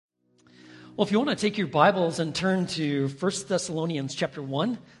Well, if you want to take your Bibles and turn to 1 Thessalonians chapter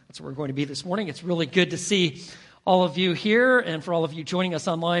 1, that's where we're going to be this morning. It's really good to see all of you here, and for all of you joining us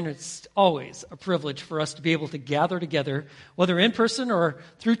online, it's always a privilege for us to be able to gather together, whether in person or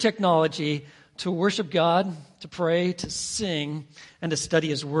through technology, to worship God, to pray, to sing, and to study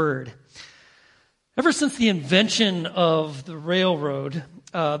His Word. Ever since the invention of the railroad,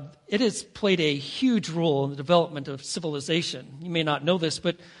 it has played a huge role in the development of civilization. You may not know this,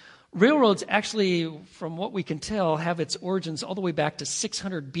 but railroads actually, from what we can tell, have its origins all the way back to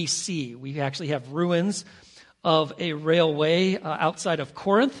 600 BC. We actually have ruins of a railway outside of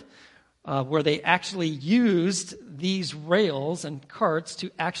Corinth, where they actually used these rails and carts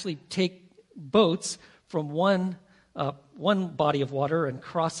to actually take boats from one body of water and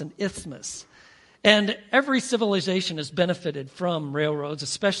cross an isthmus. And every civilization has benefited from railroads,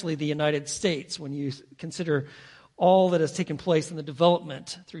 especially the United States, when you consider all that has taken place in the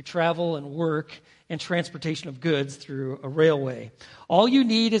development through travel and work and transportation of goods through a railway. All you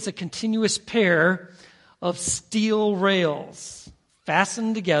need is a continuous pair of steel rails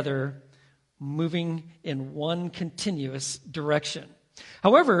fastened together, moving in one continuous direction.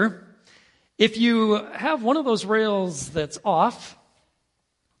 However, if you have one of those rails that's off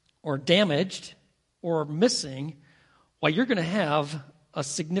or damaged or missing, well, you're going to have a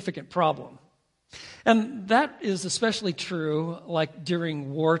significant problem. And that is especially true like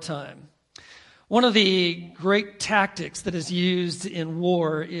during wartime. One of the great tactics that is used in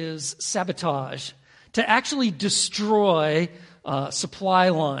war is sabotage, to actually destroy supply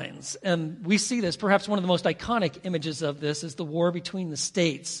lines. And we see this, perhaps one of the most iconic images of this is the war between the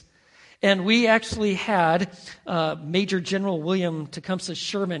states. And we actually had Major General William Tecumseh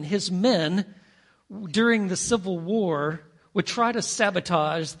Sherman, his men, during the Civil War, would try to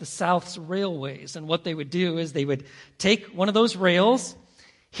sabotage the South's railways. And what they would do is they would take one of those rails,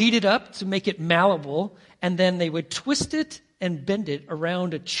 heat it up to make it malleable, and then they would twist it and bend it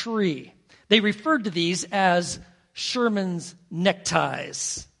around a tree. They referred to these as Sherman's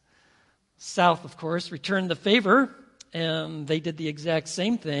neckties. South, of course, returned the favor, and they did the exact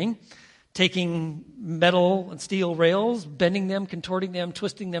same thing, taking metal and steel rails, bending them, contorting them,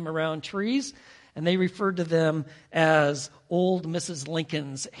 twisting them around trees, and they referred to them as old Mrs.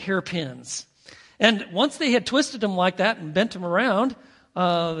 Lincoln's hairpins. And once they had twisted them like that and bent them around,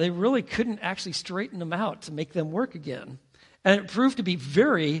 they really couldn't actually straighten them out to make them work again. And it proved to be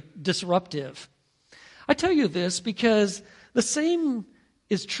very disruptive. I tell you this because the same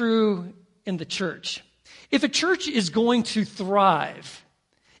is true in the church. If a church is going to thrive,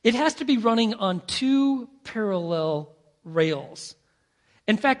 it has to be running on two parallel rails.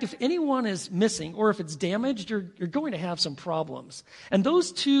 In fact, if anyone is missing or if it's damaged, you're going to have some problems. And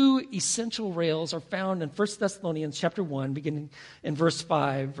those two essential rails are found in 1 Thessalonians chapter 1, beginning in verses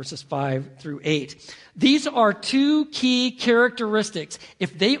 5 through 8. These are two key characteristics.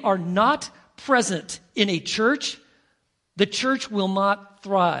 If they are not present in a church, the church will not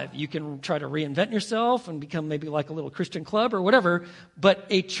thrive. You can try to reinvent yourself and become maybe like a little Christian club or whatever, but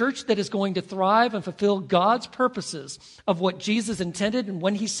a church that is going to thrive and fulfill God's purposes of what Jesus intended and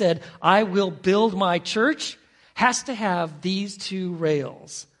when He said, I will build my church, has to have these two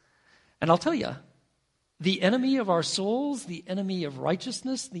rails. And I'll tell you, the enemy of our souls, the enemy of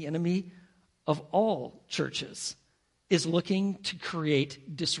righteousness, the enemy of all churches is looking to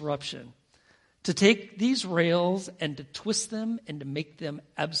create disruption, to take these rails and to twist them and to make them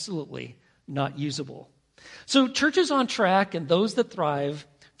absolutely not usable. So churches on track and those that thrive,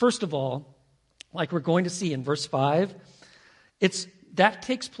 first of all, like we're going to see in verse 5, that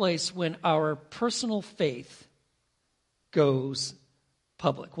takes place when our personal faith goes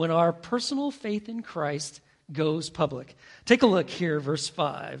public, when our personal faith in Christ goes public. Take a look here, verse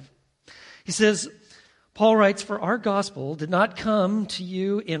 5. He says, Paul writes, "For our gospel did not come to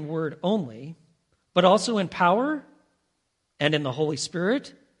you in word only, but also in power and in the Holy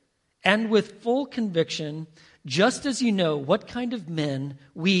Spirit and with full conviction, just as you know what kind of men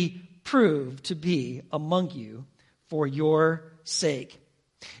we prove to be among you for your sake."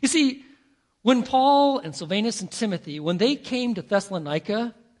 You see, when Paul and Silvanus and Timothy, when they came to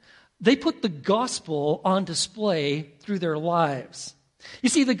Thessalonica, they put the gospel on display through their lives. You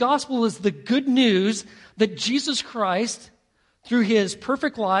see, the gospel is the good news that Jesus Christ, through His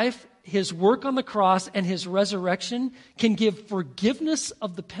perfect life, His work on the cross, and His resurrection, can give forgiveness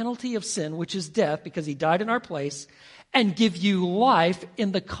of the penalty of sin, which is death, because He died in our place, and give you life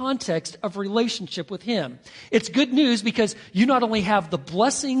in the context of relationship with Him. It's good news because you not only have the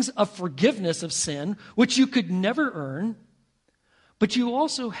blessings of forgiveness of sin, which you could never earn, but you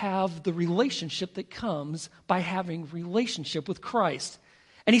also have the relationship that comes by having relationship with Christ.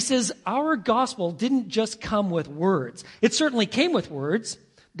 And he says, our gospel didn't just come with words. It certainly came with words.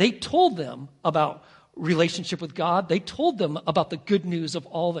 They told them about relationship with God. They told them about the good news of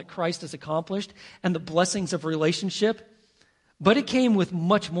all that Christ has accomplished and the blessings of relationship. But it came with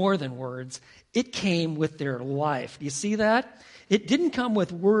much more than words. It came with their life. Do you see that? It didn't come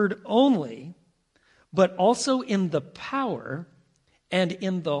with word only, but also in the power and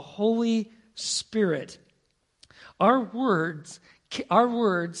in the Holy Spirit. Our words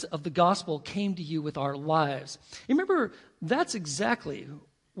of the gospel came to you with our lives. Remember, that's exactly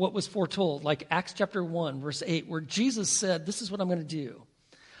what was foretold, like Acts chapter 1, verse 8, where Jesus said, this is what I'm going to do.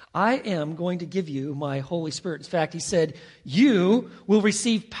 I am going to give you my Holy Spirit. In fact, he said, you will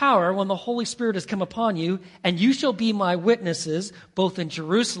receive power when the Holy Spirit has come upon you, and you shall be my witnesses, both in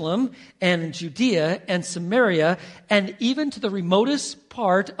Jerusalem and in Judea and Samaria, and even to the remotest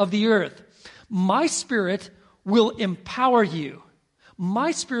part of the earth. My Spirit will empower you.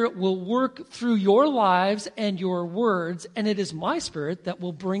 My Spirit will work through your lives and your words, and it is my Spirit that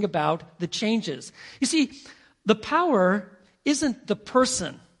will bring about the changes. You see, the power isn't the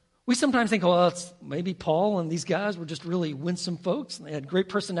person. We sometimes think, well, it's maybe Paul and these guys were just really winsome folks, and they had great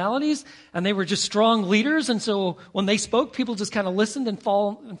personalities, and they were just strong leaders, and so when they spoke, people just kind of listened and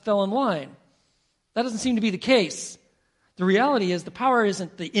fell in line. That doesn't seem to be the case. The reality is the power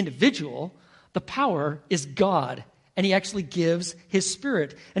isn't the individual. The power is God. And he actually gives his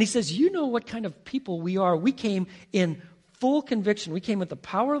Spirit. And he says, you know what kind of people we are. We came in full conviction. We came with the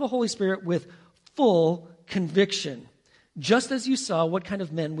power of the Holy Spirit with full conviction. Just as you saw what kind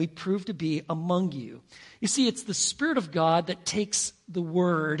of men we proved to be among you. You see, it's the Spirit of God that takes the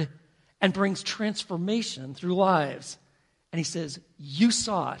word and brings transformation through lives. And he says, you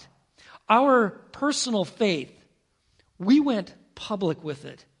saw it. Our personal faith, we went public with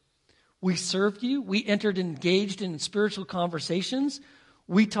it. We served you. We entered and engaged in spiritual conversations.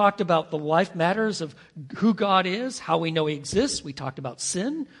 We talked about the life matters of who God is, how we know he exists. We talked about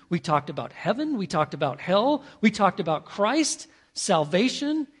sin. We talked about heaven. We talked about hell. We talked about Christ,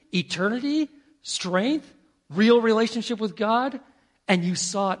 salvation, eternity, strength, real relationship with God. And you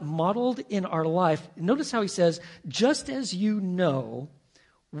saw it modeled in our life. Notice how he says, just as you know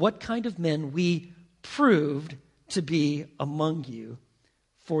what kind of men we proved to be among you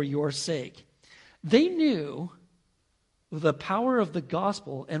for your sake. They knew the power of the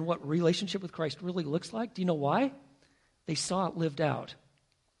gospel and what relationship with Christ really looks like. Do you know why? They saw it lived out.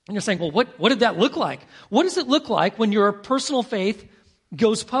 And you're saying, well, what did that look like? What does it look like when your personal faith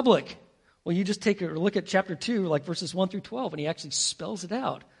goes public? Well, you just take a look at chapter 2, like verses 1 through 12, and he actually spells it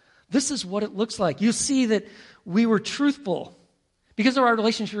out. This is what it looks like. You see that we were truthful. Because of our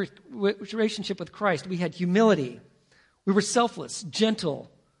relationship with Christ, we had humility. We were selfless,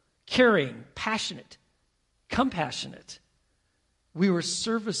 gentle, caring, passionate, compassionate. We were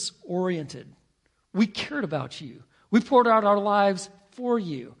service-oriented. We cared about you. We poured out our lives for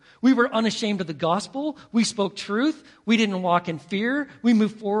you. We were unashamed of the gospel. We spoke truth. We didn't walk in fear. We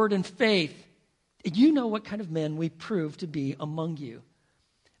moved forward in faith. You know what kind of men we proved to be among you.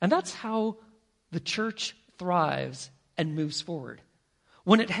 And that's how the church thrives and moves forward.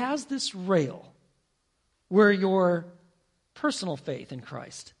 When it has this rail where your personal faith in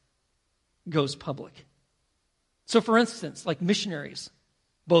Christ goes public. So for instance, like missionaries,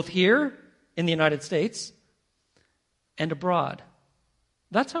 both here in the United States and abroad.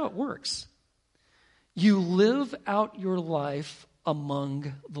 That's how it works. You live out your life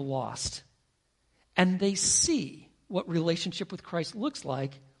among the lost. And they see what relationship with Christ looks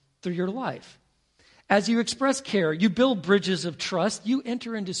like through your life. As you express care, you build bridges of trust, you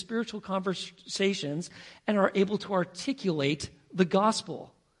enter into spiritual conversations and are able to articulate the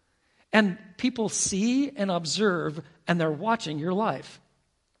gospel. And people see and observe, and they're watching your life.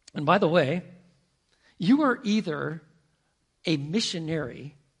 And by the way, you are either a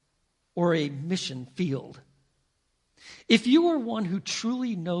missionary or a mission field. If you are one who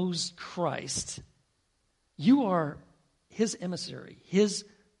truly knows Christ, you are his emissary, his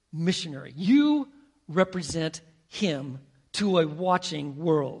missionary. You represent him to a watching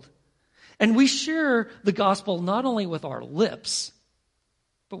world. And we share the gospel not only with our lips,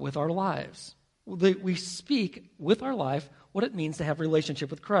 but with our lives. We speak with our life what it means to have a relationship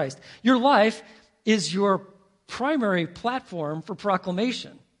with Christ. Your life is your primary platform for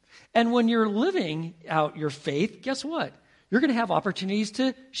proclamation. And when you're living out your faith, guess what? You're going to have opportunities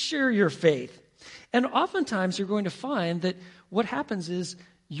to share your faith. And oftentimes you're going to find that what happens is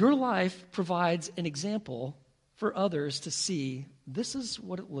your life provides an example for others to see this is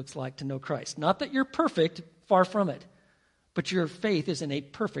what it looks like to know Christ. Not that you're perfect, far from it, but your faith is in a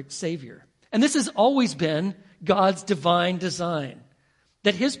perfect Savior. And this has always been God's divine design.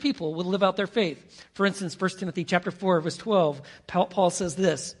 that his people would live out their faith. For instance, 1 Timothy chapter 4, verse 12, Paul says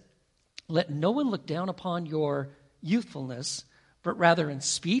this, "Let no one look down upon your youthfulness, but rather in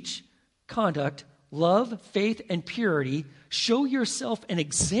speech, conduct, love, faith, and purity, show yourself an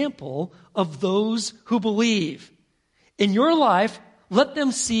example of those who believe. In your life, let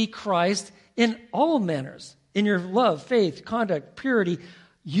them see Christ in all manners. In your love, faith, conduct, purity,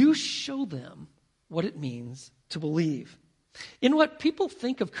 you show them what it means to believe." In what people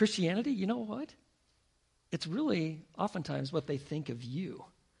think of Christianity, you know what? It's really oftentimes what they think of you.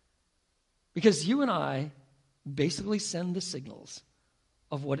 Because you and I basically send the signals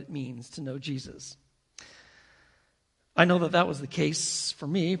of what it means to know Jesus. I know that was the case for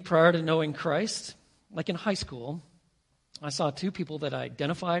me prior to knowing Christ. Like in high school, I saw two people that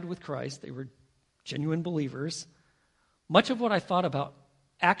identified with Christ. They were genuine believers. Much of what I thought about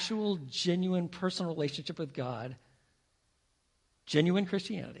actual, genuine, personal relationship with God, genuine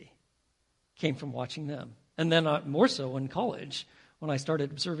Christianity, came from watching them. And then more so in college, when I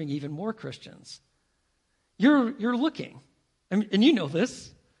started observing even more Christians. You're looking, and you know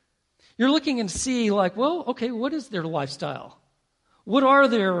this. You're looking and see like, well, okay, what is their lifestyle? What are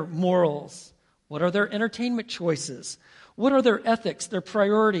their morals? What are their entertainment choices? What are their ethics, their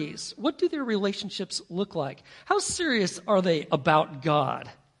priorities? What do their relationships look like? How serious are they about God?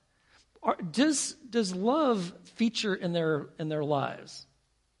 Does love feature in their lives?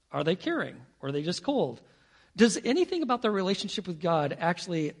 Are they caring, or are they just cold? Does anything about their relationship with God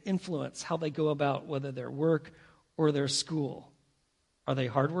actually influence how they go about whether their work or their school? Are they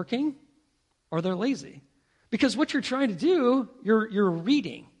hardworking, or they're lazy? Because what you're trying to do, you're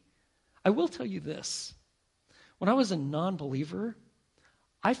reading. I will tell you this. When I was a non-believer,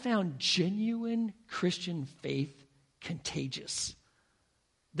 I found genuine Christian faith contagious.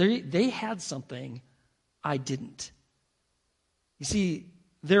 They had something I didn't. You see,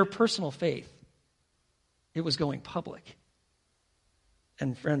 their personal faith, it was going public.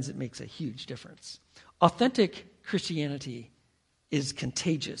 And friends, it makes a huge difference. Authentic Christianity is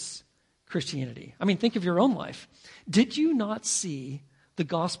contagious Christianity. I mean, think of your own life. Did you not see the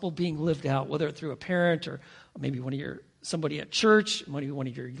gospel being lived out, whether through a parent or maybe somebody at church, maybe one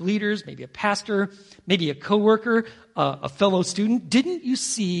of your leaders, maybe a pastor, maybe a coworker, a fellow student? Didn't you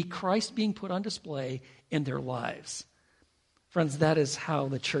see Christ being put on display in their lives? Friends, that is how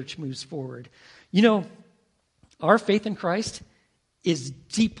the church moves forward. You know, our faith in Christ is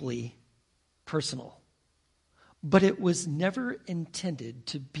deeply personal, but it was never intended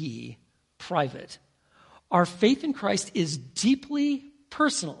to be private. Our faith in Christ is deeply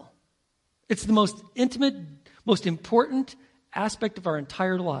personal. It's the most intimate, most important aspect of our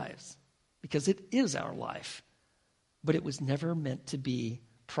entire lives because it is our life, but it was never meant to be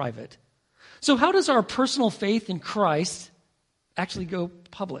private. So how does our personal faith in Christ actually go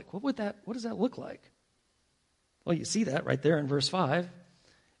public? What does that look like? Well, you see that right there in verse 5.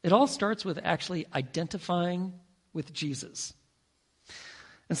 It all starts with actually identifying with Jesus.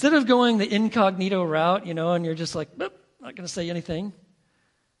 Instead of going the incognito route, and you're just like, not going to say anything.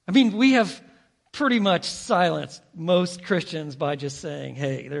 I mean, we have pretty much silenced most Christians by just saying,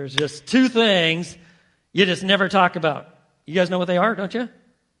 hey, there's just two things you just never talk about. You guys know what they are, don't you?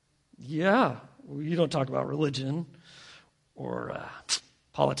 Yeah. You don't talk about religion or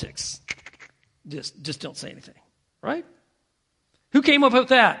politics. Just don't say anything, right? Who came up with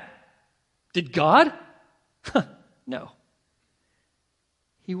that? Did God? No.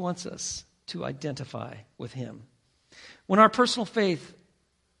 He wants us to identify with him. When our personal faith,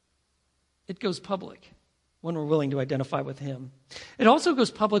 it goes public when we're willing to identify with him. It also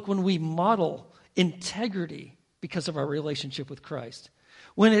goes public when we model integrity because of our relationship with Christ.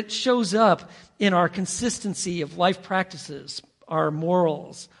 When it shows up in our consistency of life practices, our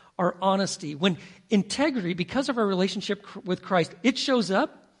morals, our honesty. When integrity, because of our relationship with Christ, it shows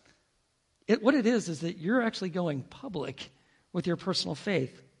up, what it is that you're actually going public with your personal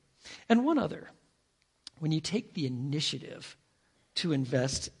faith. And one other, when you take the initiative to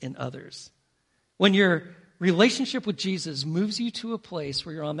invest in others. When your relationship with Jesus moves you to a place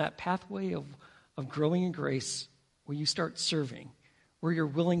where you're on that pathway of growing in grace, where you start serving, where you're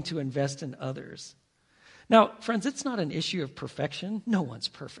willing to invest in others. Now, friends, it's not an issue of perfection. No one's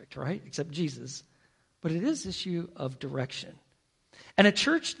perfect, right? Except Jesus. But it is an issue of direction. And a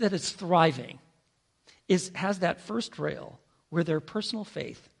church that is thriving has that first rail where their personal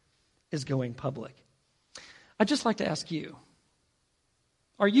faith is going public. I'd just like to ask you,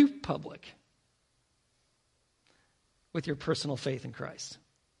 are you public with your personal faith in Christ?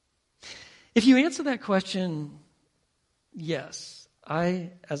 If you answer that question, yes,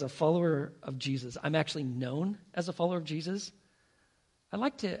 I, as a follower of Jesus, I'm actually known as a follower of Jesus, I'd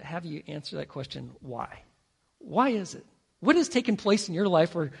like to have you answer that question, why? Why is it? What has taken place in your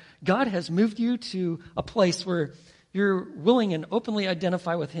life where God has moved you to a place where you're willing and openly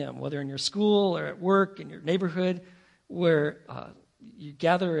identify with him, whether in your school or at work, in your neighborhood, where you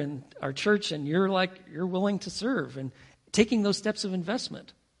gather in our church and you're willing to serve and taking those steps of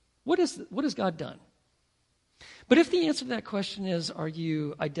investment? What has God done? But if the answer to that question is, are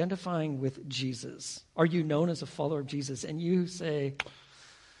you identifying with Jesus? Are you known as a follower of Jesus? And you say,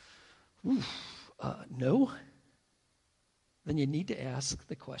 no, then you need to ask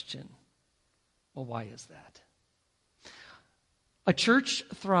the question, well, why is that? A church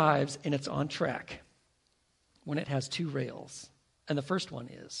thrives and it's on track when it has two rails. And the first one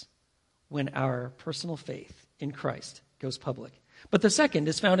is when our personal faith in Christ goes public. But the second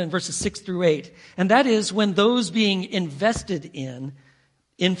is found in verses 6 through 8. And that is when those being invested in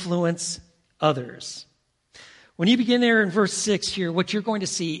influence others. When you begin there in verse 6 here, what you're going to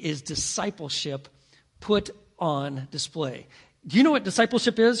see is discipleship put on display. Do you know what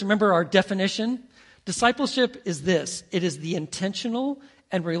discipleship is? Remember our definition? Discipleship is this. It is the intentional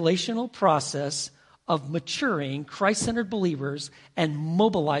and relational process of maturing Christ-centered believers and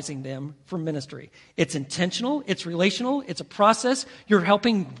mobilizing them for ministry. It's intentional, it's relational, it's a process. You're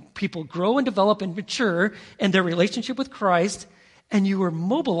helping people grow and develop and mature in their relationship with Christ, and you are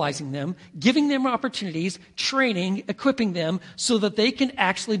mobilizing them, giving them opportunities, training, equipping them so that they can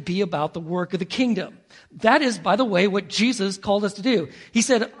actually be about the work of the kingdom. That is, by the way, what Jesus called us to do. He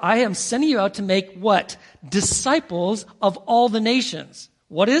said, I am sending you out to make what? Disciples of all the nations.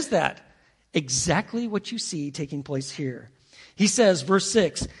 What is that? Exactly what you see taking place here. He says, verse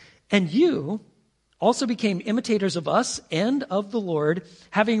 6, and you also became imitators of us and of the Lord,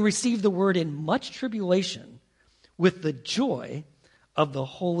 having received the word in much tribulation with the joy of the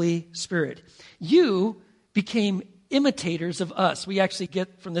Holy Spirit. You became imitators of us. We actually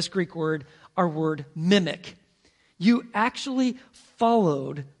get from this Greek word our word mimic. You actually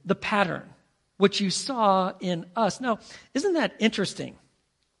followed the pattern, what you saw in us. Now, isn't that interesting?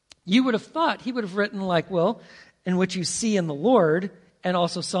 You would have thought he would have written in what you see in the Lord and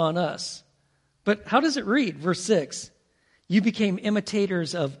also saw in us. But how does it read? Verse 6, you became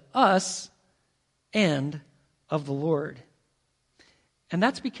imitators of us and of the Lord. And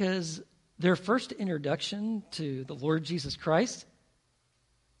that's because their first introduction to the Lord Jesus Christ,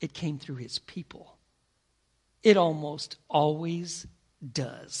 it came through his people. It almost always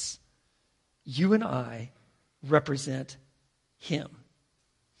does. You and I represent him.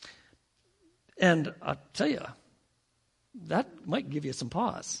 And I'll tell you, that might give you some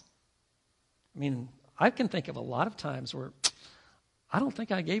pause. I mean, I can think of a lot of times where I don't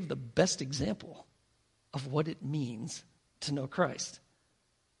think I gave the best example of what it means to know Christ.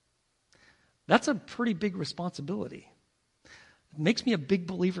 That's a pretty big responsibility. It makes me a big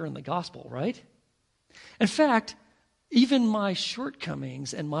believer in the gospel, right? In fact, even my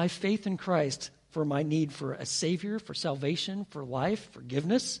shortcomings and my faith in Christ for my need for a Savior, for salvation, for life,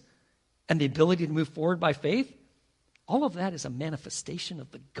 forgiveness, and the ability to move forward by faith, all of that is a manifestation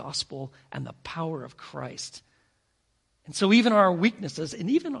of the gospel and the power of Christ. And so even our weaknesses and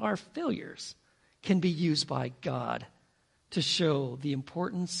even our failures can be used by God to show the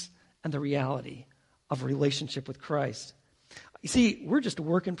importance and the reality of a relationship with Christ. You see, we're just a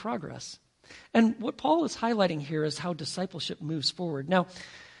work in progress. And what Paul is highlighting here is how discipleship moves forward. Now,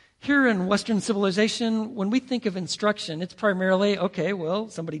 here in Western civilization, when we think of instruction, it's primarily,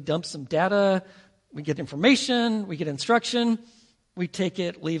 somebody dumps some data, we get information, we get instruction, we take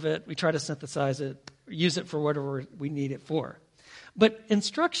it, leave it, we try to synthesize it, use it for whatever we need it for. But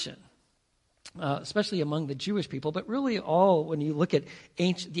instruction, especially among the Jewish people, but really when you look at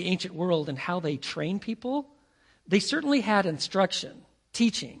the ancient world and how they train people, they certainly had instruction,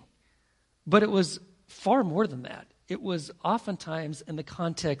 teaching, but it was far more than that. It was oftentimes in the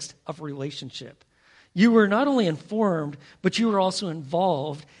context of relationship. You were not only informed, but you were also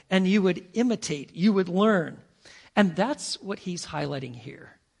involved, and you would imitate, you would learn. And that's what he's highlighting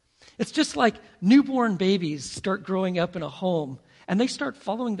here. It's just like newborn babies start growing up in a home, and they start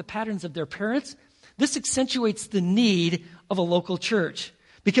following the patterns of their parents. This accentuates the need of a local church,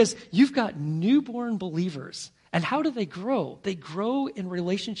 because you've got newborn believers. And how do they grow? They grow in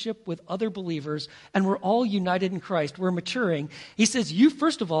relationship with other believers, and we're all united in Christ. We're maturing. He says, you,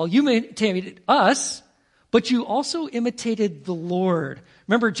 first of all, you imitated us, but you also imitated the Lord.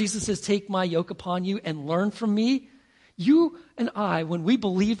 Remember, Jesus says, take my yoke upon you and learn from me. You and I, when we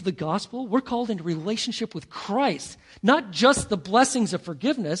believe the gospel, we're called into relationship with Christ. Not just the blessings of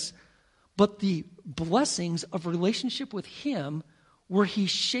forgiveness, but the blessings of relationship with him, where he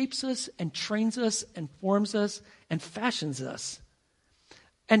shapes us and trains us and forms us and fashions us.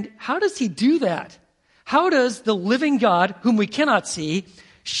 And how does he do that? How does the living God, whom we cannot see,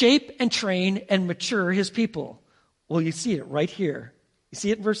 shape and train and mature his people? Well, you see it right here. You see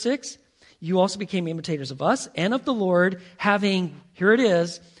it in verse 6? You also became imitators of us and of the Lord, having, here it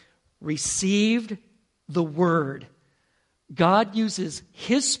is, received the word. God uses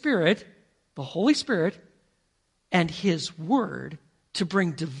his Spirit, the Holy Spirit, and his word to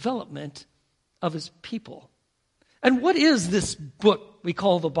bring development of his people. And what is this book we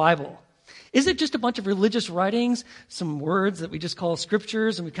call the Bible? Is it just a bunch of religious writings, some words that we just call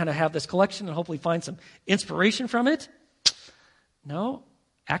scriptures, and we kind of have this collection and hopefully find some inspiration from it? No.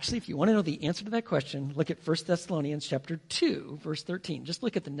 Actually, if you want to know the answer to that question, look at 1 Thessalonians chapter 2, verse 13. Just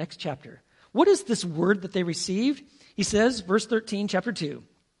look at the next chapter. What is this word that they received? He says, verse 13, chapter 2,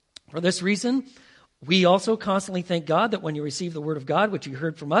 for this reason, we also constantly thank God that when you received the word of God, which you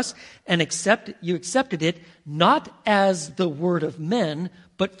heard from us, and you accepted it not as the word of men,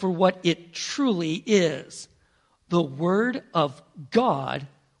 but for what it truly is, the word of God,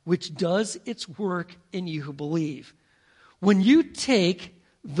 which does its work in you who believe. When you take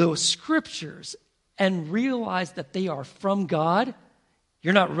those scriptures and realize that they are from God,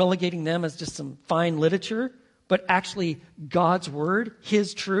 you're not relegating them as just some fine literature, but actually God's word,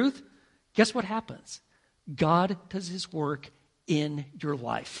 his truth. Guess what happens? God does his work in your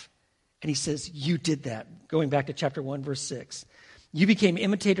life. And he says, you did that. Going back to chapter 1, verse 6. You became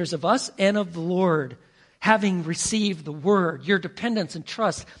imitators of us and of the Lord, having received the word, your dependence and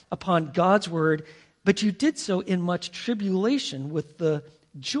trust upon God's word, but you did so in much tribulation with the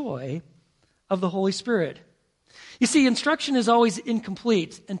joy of the Holy Spirit. You see, instruction is always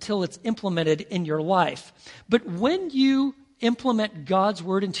incomplete until it's implemented in your life. But when you implement God's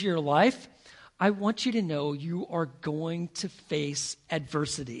word into your life, I want you to know you are going to face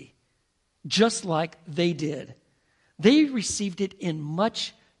adversity, just like they did. They received it in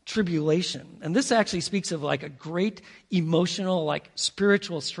much tribulation. And this actually speaks of like a great emotional, like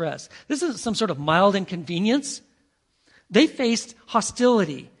spiritual stress. This isn't some sort of mild inconvenience. They faced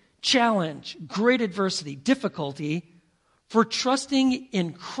hostility, challenge, great adversity, difficulty for trusting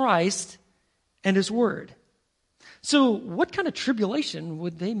in Christ and his word. So what kind of tribulation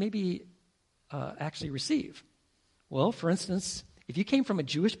would they maybe actually receive? Well, for instance, if you came from a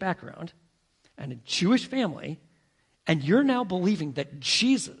Jewish background and a Jewish family, and you're now believing that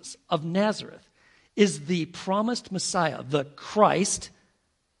Jesus of Nazareth is the promised Messiah, the Christ,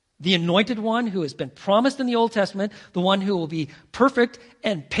 the anointed one who has been promised in the Old Testament, the one who will be perfect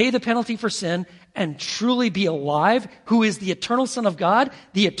and pay the penalty for sin and truly be alive, who is the eternal Son of God,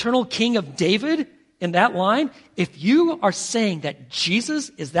 the eternal King of David in that line. If you are saying that Jesus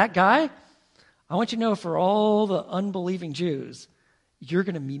is that guy, I want you to know for all the unbelieving Jews, you're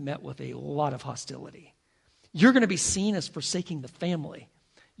going to be met with a lot of hostility. You're going to be seen as forsaking the family.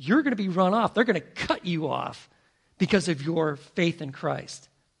 You're going to be run off. They're going to cut you off because of your faith in Christ.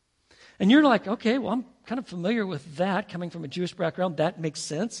 And you're like, okay, well, I'm kind of familiar with that coming from a Jewish background. That makes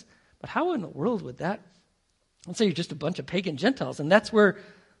sense. But how in the world would that? Let's say you're just a bunch of pagan Gentiles. And that's where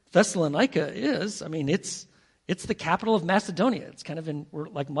Thessalonica is. I mean, it's the capital of Macedonia. It's kind of in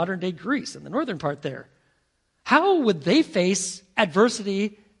like modern day Greece in the northern part there. How would they face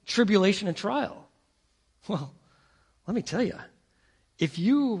adversity, tribulation, and trial? Well, let me tell you, if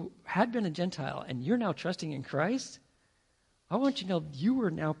you had been a Gentile and you're now trusting in Christ, I want you to know you are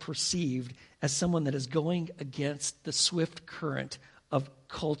now perceived as someone that is going against the swift current of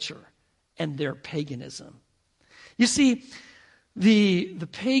culture and their paganism. You see, the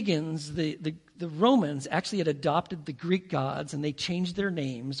pagans, the Romans actually had adopted the Greek gods and they changed their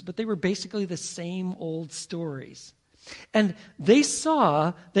names, but they were basically the same old stories. And they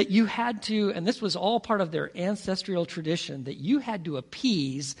saw that you had to, and this was all part of their ancestral tradition, that you had to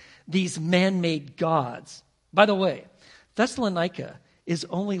appease these man-made gods. By the way, Thessalonica is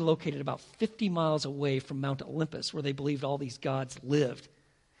only located about 50 miles away from Mount Olympus, where they believed all these gods lived.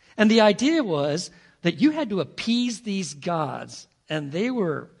 And the idea was that you had to appease these gods, and they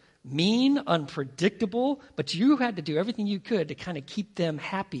were mean, unpredictable, but you had to do everything you could to kind of keep them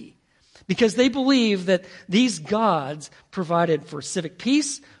happy. Because they believed that these gods provided for civic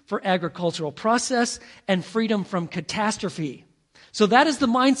peace, for agricultural process, and freedom from catastrophe. So that is the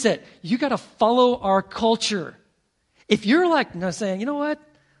mindset. You got to follow our culture. If you're like saying, you know what?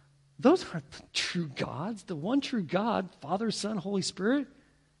 Those aren't the true gods. The one true God, Father, Son, Holy Spirit,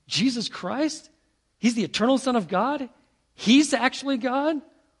 Jesus Christ, he's the eternal Son of God. He's actually God.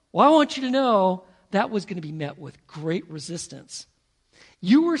 Well, I want you to know that was going to be met with great resistance.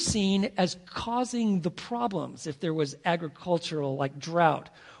 You were seen as causing the problems if there was agricultural like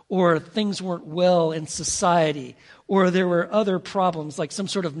drought or things weren't well in society, or there were other problems like some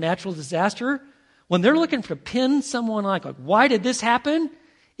sort of natural disaster, when they're looking to pin someone like why did this happen?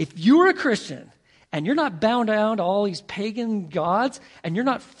 If you're a Christian and you're not bound down to all these pagan gods and you're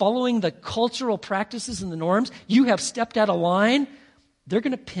not following the cultural practices and the norms, you have stepped out of line, they're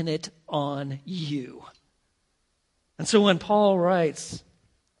going to pin it on you. And so when Paul writes,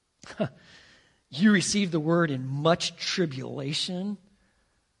 you received the word in much tribulation,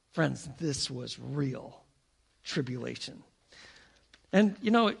 friends, this was real tribulation. And,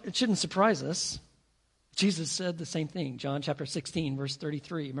 it shouldn't surprise us. Jesus said the same thing, John chapter 16, verse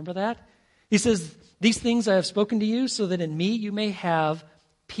 33. Remember that? He says, these things I have spoken to you so that in me you may have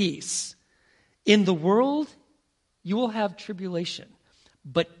peace. In the world you will have tribulation,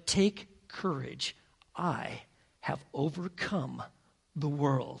 but take courage. I have overcome the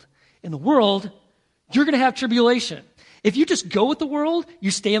world. In the world, you're going to have tribulation. If you just go with the world,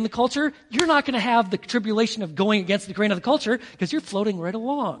 you stay in the culture, you're not going to have the tribulation of going against the grain of the culture because you're floating right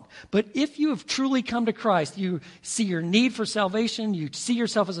along. But if you have truly come to Christ, you see your need for salvation, you see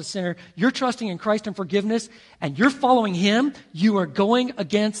yourself as a sinner, you're trusting in Christ and forgiveness, and you're following Him, you are going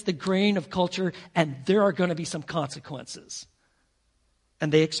against the grain of culture, and there are going to be some consequences.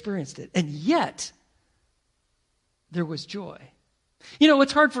 And they experienced it. And yet, there was joy.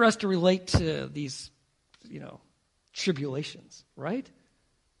 It's hard for us to relate to these, tribulations, right?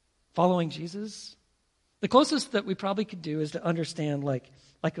 Following Jesus. The closest that we probably could do is to understand like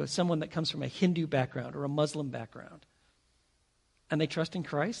someone that comes from a Hindu background or a Muslim background. And they trust in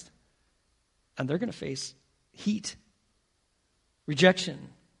Christ, and they're going to face heat, rejection,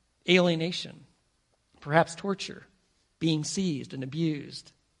 alienation, perhaps torture, being seized and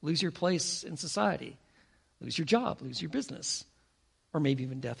abused, lose your place in society, lose your job, lose your business, or maybe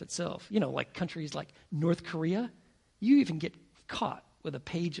even death itself. Like countries like North Korea, you even get caught with a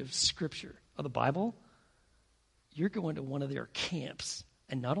page of Scripture, of the Bible, you're going to one of their camps.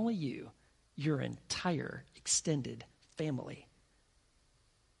 And not only you, your entire extended family.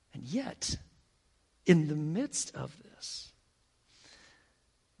 And yet, in the midst of this,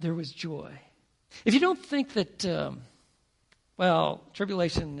 there was joy. If you don't think that,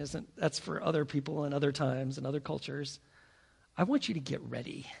 tribulation that's for other people and other times and other cultures, I want you to get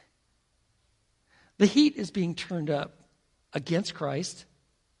ready. The heat is being turned up against Christ,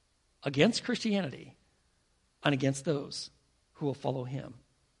 against Christianity, and against those who will follow Him.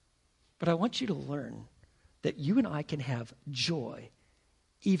 But I want you to learn that you and I can have joy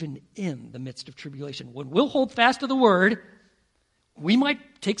even in the midst of tribulation. When we'll hold fast to the Word, we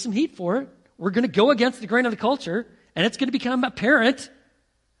might take some heat for it. We're going to go against the grain of the culture, and it's going to become apparent.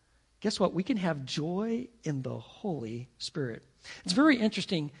 Guess what? We can have joy in the Holy Spirit. It's very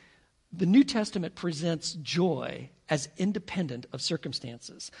interesting. The New Testament presents joy as independent of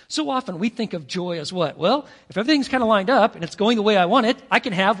circumstances. So often we think of joy as what? Well, if everything's kind of lined up and it's going the way I want it, I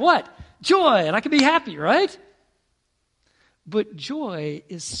can have what? Joy, and I can be happy, right? But joy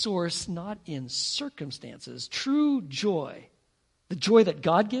is sourced not in circumstances. True joy, the joy that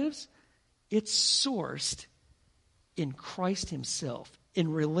God gives, it's sourced in Christ Himself, in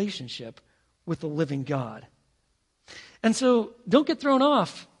relationship with the living God. And so don't get thrown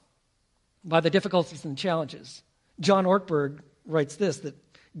off by the difficulties and challenges. John Ortberg writes this, that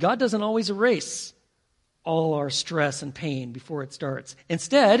God doesn't always erase all our stress and pain before it starts.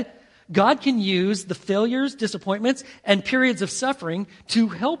 Instead, God can use the failures, disappointments, and periods of suffering to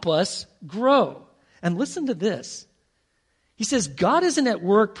help us grow. And listen to this. He says, God isn't at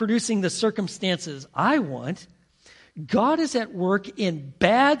work producing the circumstances I want. God is at work in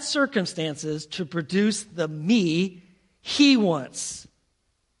bad circumstances to produce the me He wants.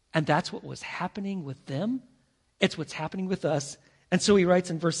 And that's what was happening with them. It's what's happening with us. And so he writes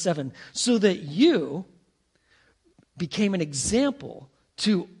in verse 7, so that you became an example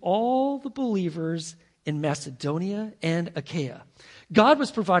to all the believers in Macedonia and Achaia. God was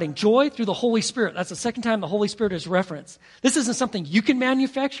providing joy through the Holy Spirit. That's the second time the Holy Spirit is referenced. This isn't something you can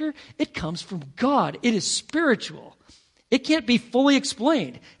manufacture. It comes from God. It is spiritual. It can't be fully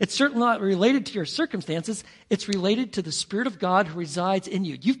explained. It's certainly not related to your circumstances. It's related to the Spirit of God who resides in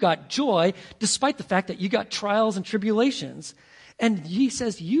you. You've got joy despite the fact that you got trials and tribulations. And he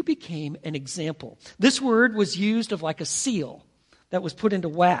says you became an example. This word was used of like a seal that was put into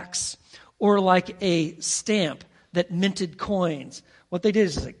wax or like a stamp that minted coins. What they did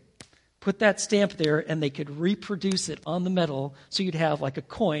is like put that stamp there and they could reproduce it on the metal so you'd have like a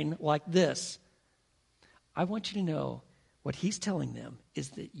coin like this. I want you to know what he's telling them is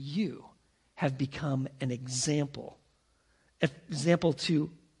that you have become an example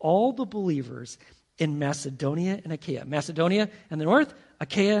to all the believers in Macedonia and Achaia. Macedonia in the north,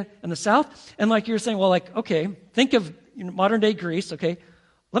 Achaia in the south. And like you're saying, well, like, okay, think of modern day Greece, okay?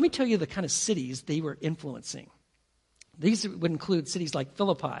 Let me tell you the kind of cities they were influencing. These would include cities like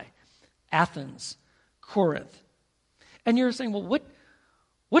Philippi, Athens, Corinth. And you're saying, well,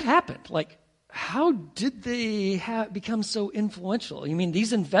 what happened? Like, how did they become so influential? You mean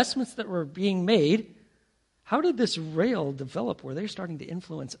these investments that were being made, how did this rail develop where they're starting to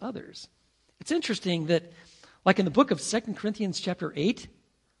influence others? It's interesting that, like in the book of 2 Corinthians chapter 8,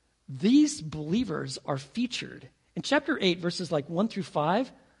 these believers are featured. In chapter 8, verses like 1 through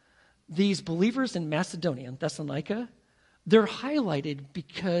 5, these believers in Macedonia and Thessalonica, they're highlighted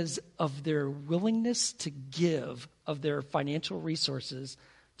because of their willingness to give of their financial resources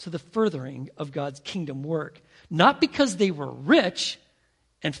to the furthering of God's kingdom work. Not because they were rich,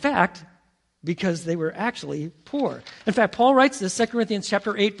 in fact, because they were actually poor. In fact, Paul writes this, 2 Corinthians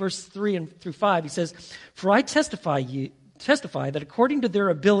chapter 8, verse 3 and through 5. He says, "For I testify that according to their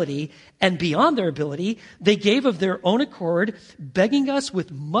ability and beyond their ability, they gave of their own accord, begging us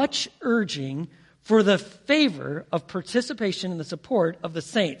with much urging for the favor of participation in the support of the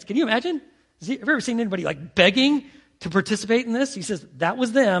saints." Can you imagine? Have you ever seen anybody like begging to participate in this? He says, that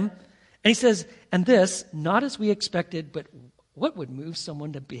was them. And he says, and this, not as we expected, but what would move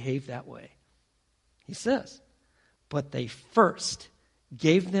someone to behave that way? He says, but they first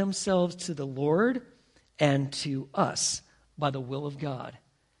gave themselves to the Lord and to us by the will of God.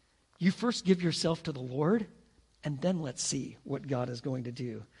 You first give yourself to the Lord, and then let's see what God is going to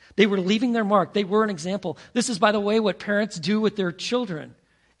do. They were leaving their mark. They were an example. This is, by the way, what parents do with their children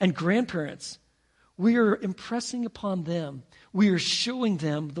and grandparents. We are impressing upon them. We are showing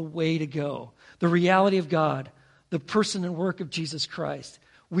them the way to go, the reality of God, the person and work of Jesus Christ.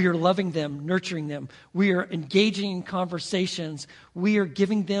 We are loving them, nurturing them. We are engaging in conversations. We are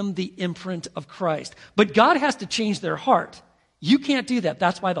giving them the imprint of Christ. But God has to change their heart. You can't do that.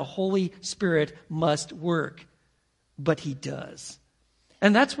 That's why the Holy Spirit must work. But He does.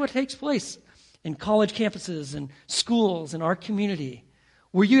 And that's what takes place in college campuses and schools in our community,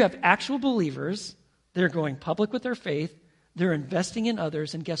 where you have actual believers. They're going public with their faith. They're investing in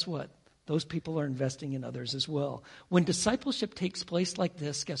others. And guess what? Those people are investing in others as well. When discipleship takes place like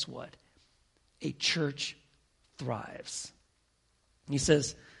this, guess what? A church thrives. He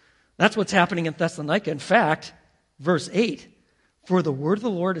says, that's what's happening in Thessalonica. In fact, verse 8, "For the word of the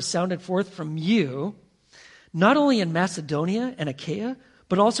Lord has sounded forth from you, not only in Macedonia and Achaia,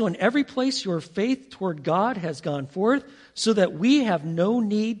 but also in every place your faith toward God has gone forth, so that we have no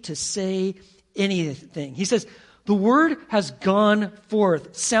need to say anything." He says, the word has gone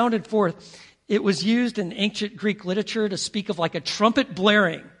forth, sounded forth. It was used in ancient Greek literature to speak of like a trumpet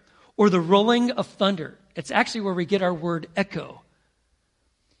blaring or the rolling of thunder. It's actually where we get our word echo.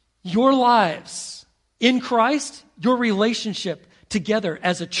 Your lives in Christ, your relationship together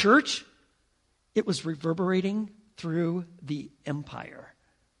as a church, it was reverberating through the empire.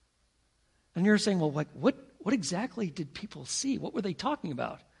 And you're saying, well, like, what exactly did people see? What were they talking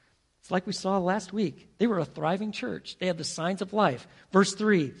about? It's like we saw last week. They were a thriving church. They had the signs of life. Verse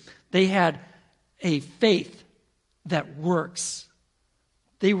 3, they had a faith that works.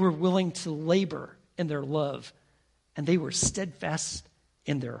 They were willing to labor in their love, and they were steadfast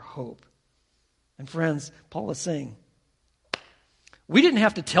in their hope. And friends, Paul is saying, we didn't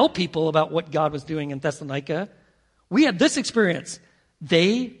have to tell people about what God was doing in Thessalonica. We had this experience.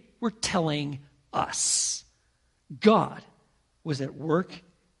 They were telling us. God was at work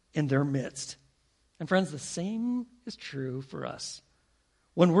in their midst. And friends, the same is true for us.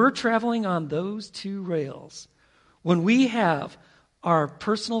 When we're traveling on those two rails, when we have our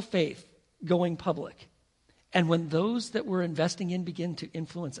personal faith going public, and when those that we're investing in begin to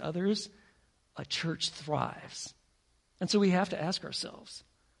influence others, a church thrives. And so we have to ask ourselves,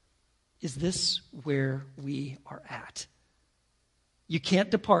 is this where we are at? You can't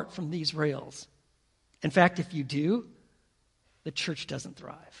depart from these rails. In fact, if you do, the church doesn't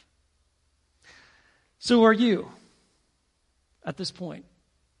thrive. So are you, at this point,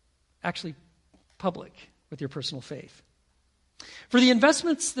 actually public with your personal faith? For the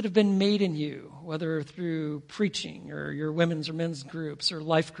investments that have been made in you, whether through preaching or your women's or men's groups or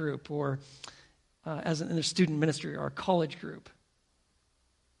life group or in the student ministry or a college group,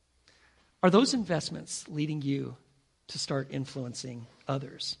 are those investments leading you to start influencing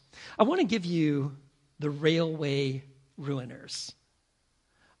others? I want to give you the railway ruiners.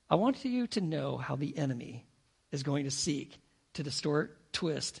 I want you to know how the enemy is going to seek to distort,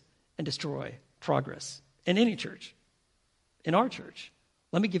 twist, and destroy progress in any church, in our church.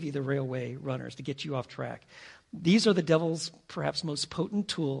 Let me give you the railway runners to get you off track. These are the devil's perhaps most potent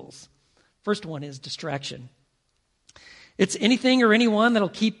tools First one is distraction. It's anything or anyone that'll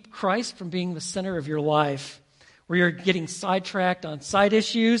keep Christ from being the center of your life, where you're getting sidetracked on side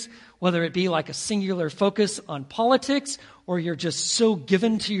issues, whether it be like a singular focus on politics, or you're just so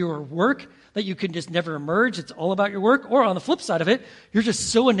given to your work that you can just never emerge. It's all about your work. Or on the flip side of it, you're just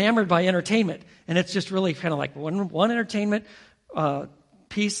so enamored by entertainment, and it's just really kind of like one entertainment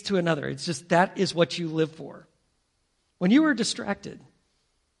piece to another. It's just that is what you live for. When you are distracted,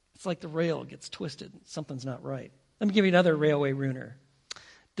 it's like the rail gets twisted. Something's not right. Let me give you another railway ruiner.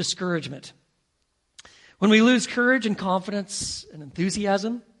 Discouragement. When we lose courage and confidence and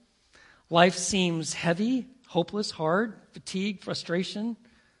enthusiasm, life seems heavy, hopeless, hard, fatigue, frustration,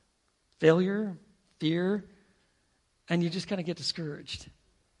 failure, fear, and you just kind of get discouraged.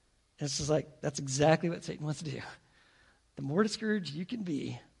 And it's just like, that's exactly what Satan wants to do. The more discouraged you can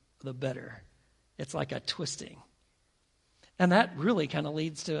be, the better. It's like a twisting. And that really kind of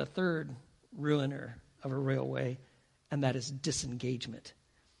leads to a third ruiner of a railway, and that is disengagement,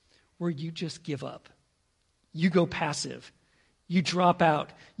 where you just give up. You go passive. You drop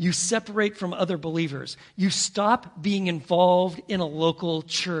out. You separate from other believers. You stop being involved in a local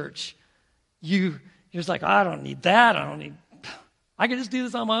church. You're just like, I don't need that. I can just do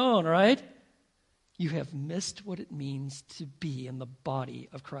this on my own, right? You have missed what it means to be in the body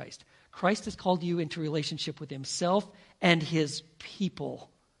of Christ. Christ has called you into relationship with himself and his people.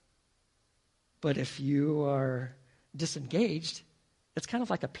 But if you are disengaged, it's kind of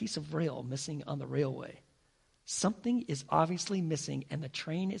like a piece of rail missing on the railway. Something is obviously missing, and the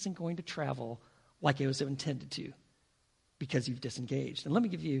train isn't going to travel like it was intended to because you've disengaged. And let me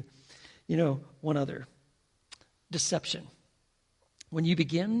give you, one other. Deception. When you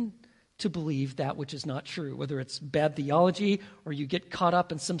begin to believe that which is not true, whether it's bad theology, or you get caught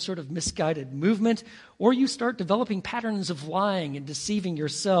up in some sort of misguided movement, or you start developing patterns of lying and deceiving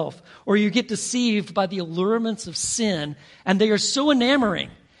yourself, or you get deceived by the allurements of sin, and they are so enamoring,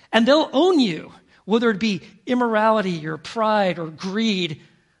 and they'll own you, whether it be immorality or pride or greed,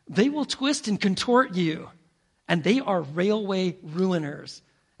 they will twist and contort you, and they are railway ruiners.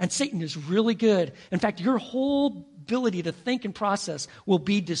 And Satan is really good. In fact, your whole ability to think and process will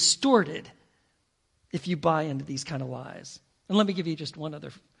be distorted if you buy into these kind of lies. And let me give you just one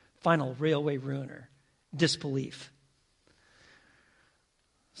other final railway ruiner: disbelief.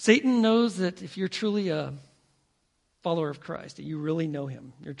 Satan knows that if you're truly a follower of Christ, that you really know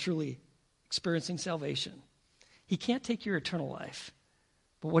him, you're truly experiencing salvation, he can't take your eternal life.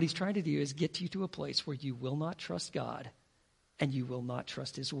 But what he's trying to do is get you to a place where you will not trust God and you will not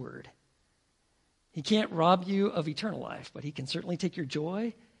trust his word. He can't rob you of eternal life, but he can certainly take your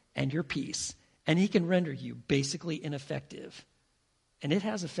joy and your peace, and he can render you basically ineffective. And it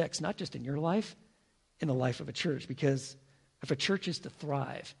has effects not just in your life, in the life of a church, because if a church is to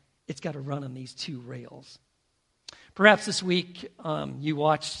thrive, it's got to run on these two rails. Perhaps this week you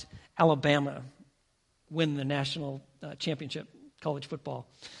watched Alabama win the national championship, college football.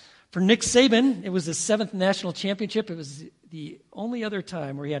 For Nick Saban, it was his 7th national championship. It was the only other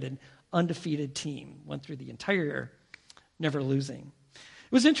time where he had an undefeated team, went through the entire year, never losing.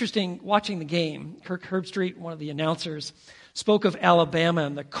 It was interesting watching the game. Kirk Herbstreit, one of the announcers, spoke of Alabama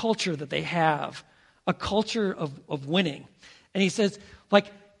and the culture that they have, a culture of winning. And he says,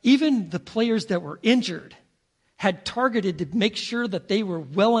 even the players that were injured had targeted to make sure that they were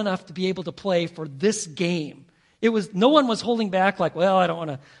well enough to be able to play for this game. No one was holding back I don't want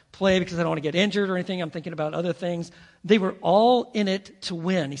to play because I don't want to get injured or anything. I'm thinking about other things. They were all in it to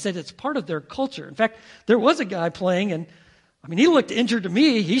win. He said it's part of their culture. In fact, there was a guy playing, and he looked injured to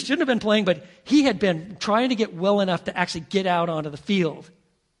me. He shouldn't have been playing, but he had been trying to get well enough to actually get out onto the field.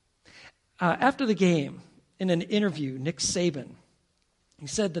 After the game, in an interview, Nick Saban, he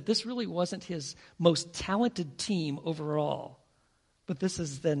said that this really wasn't his most talented team overall. But this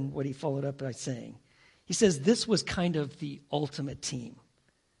is then what he followed up by saying. He says this was kind of the ultimate team.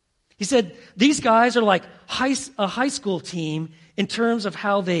 He said these guys are like a high school team in terms of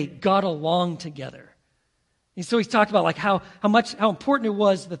how they got along together. And so he's talked about how important it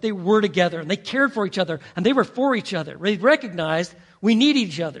was that they were together and they cared for each other and they were for each other. They recognized we need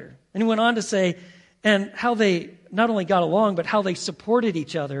each other. And he went on to say, and how they not only got along, but how they supported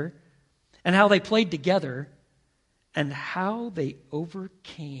each other and how they played together and how they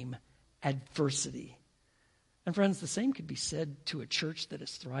overcame adversity. And friends, the same could be said to a church that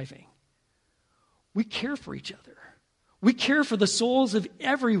is thriving. We care for each other. We care for the souls of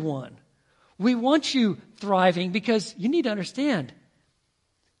everyone. We want you thriving because you need to understand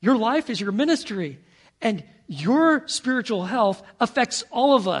your life is your ministry and your spiritual health affects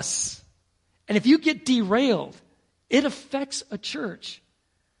all of us. And if you get derailed, it affects a church.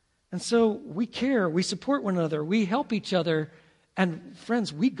 And so we care, we support one another, we help each other. And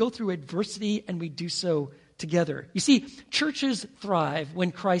friends, we go through adversity and we do so together. You see, churches thrive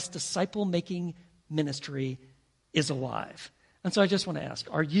when Christ's disciple-making ministry is alive. And so I just want to ask,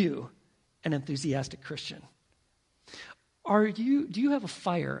 are you an enthusiastic Christian? Do you have a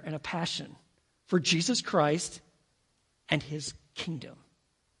fire and a passion for Jesus Christ and his kingdom?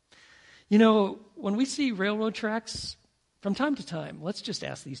 You know, when we see railroad tracks, from time to time, let's just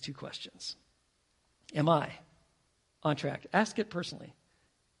ask these two questions. Am I on track? Ask it personally.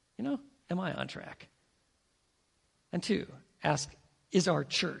 You know, am I on track? And two, ask, is our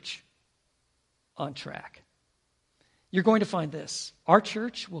church on track? You're going to find this. Our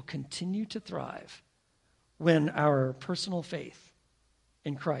church will continue to thrive when our personal faith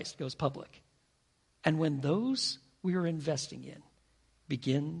in Christ goes public and when those we are investing in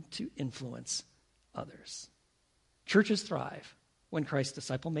begin to influence others. Churches thrive when Christ's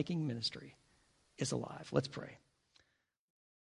disciple-making ministry is alive. Let's pray.